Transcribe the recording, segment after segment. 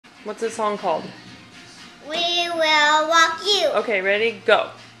What's this song called? We will walk you. Okay, ready? Go.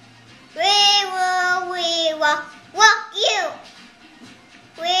 We will walk you.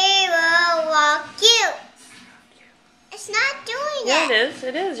 We will walk you. It's not doing Yeah, it. it is.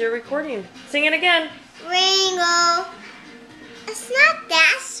 It is. You're recording. Sing it again. Ringo. It's not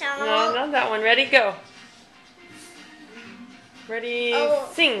that song. No, not that one. Ready? Go. Ready?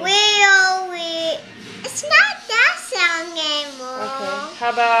 Sing. It's not that song anymore. Okay. How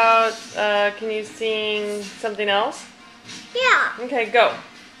about, can you sing something else? Yeah. Okay, go.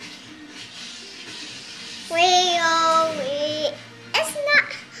 It's not,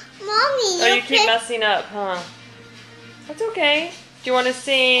 Mommy. Oh, you keep messing up, huh? That's okay. Do you want to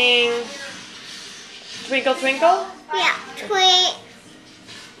sing Twinkle Twinkle? Yeah.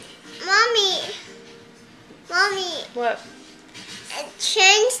 Mommy. What? It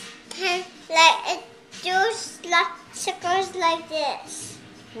changed like it does like circles like this.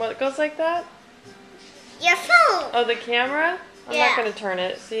 What goes like that? Your phone. Oh, the camera? I'm Yeah. not going to turn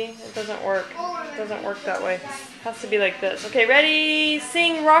it. See? It doesn't work. It doesn't work that way. It has to be like this. Okay, ready?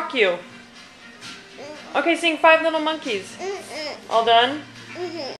 Sing Rock You. Okay, sing Five Little Monkeys. All done? Mm-hmm.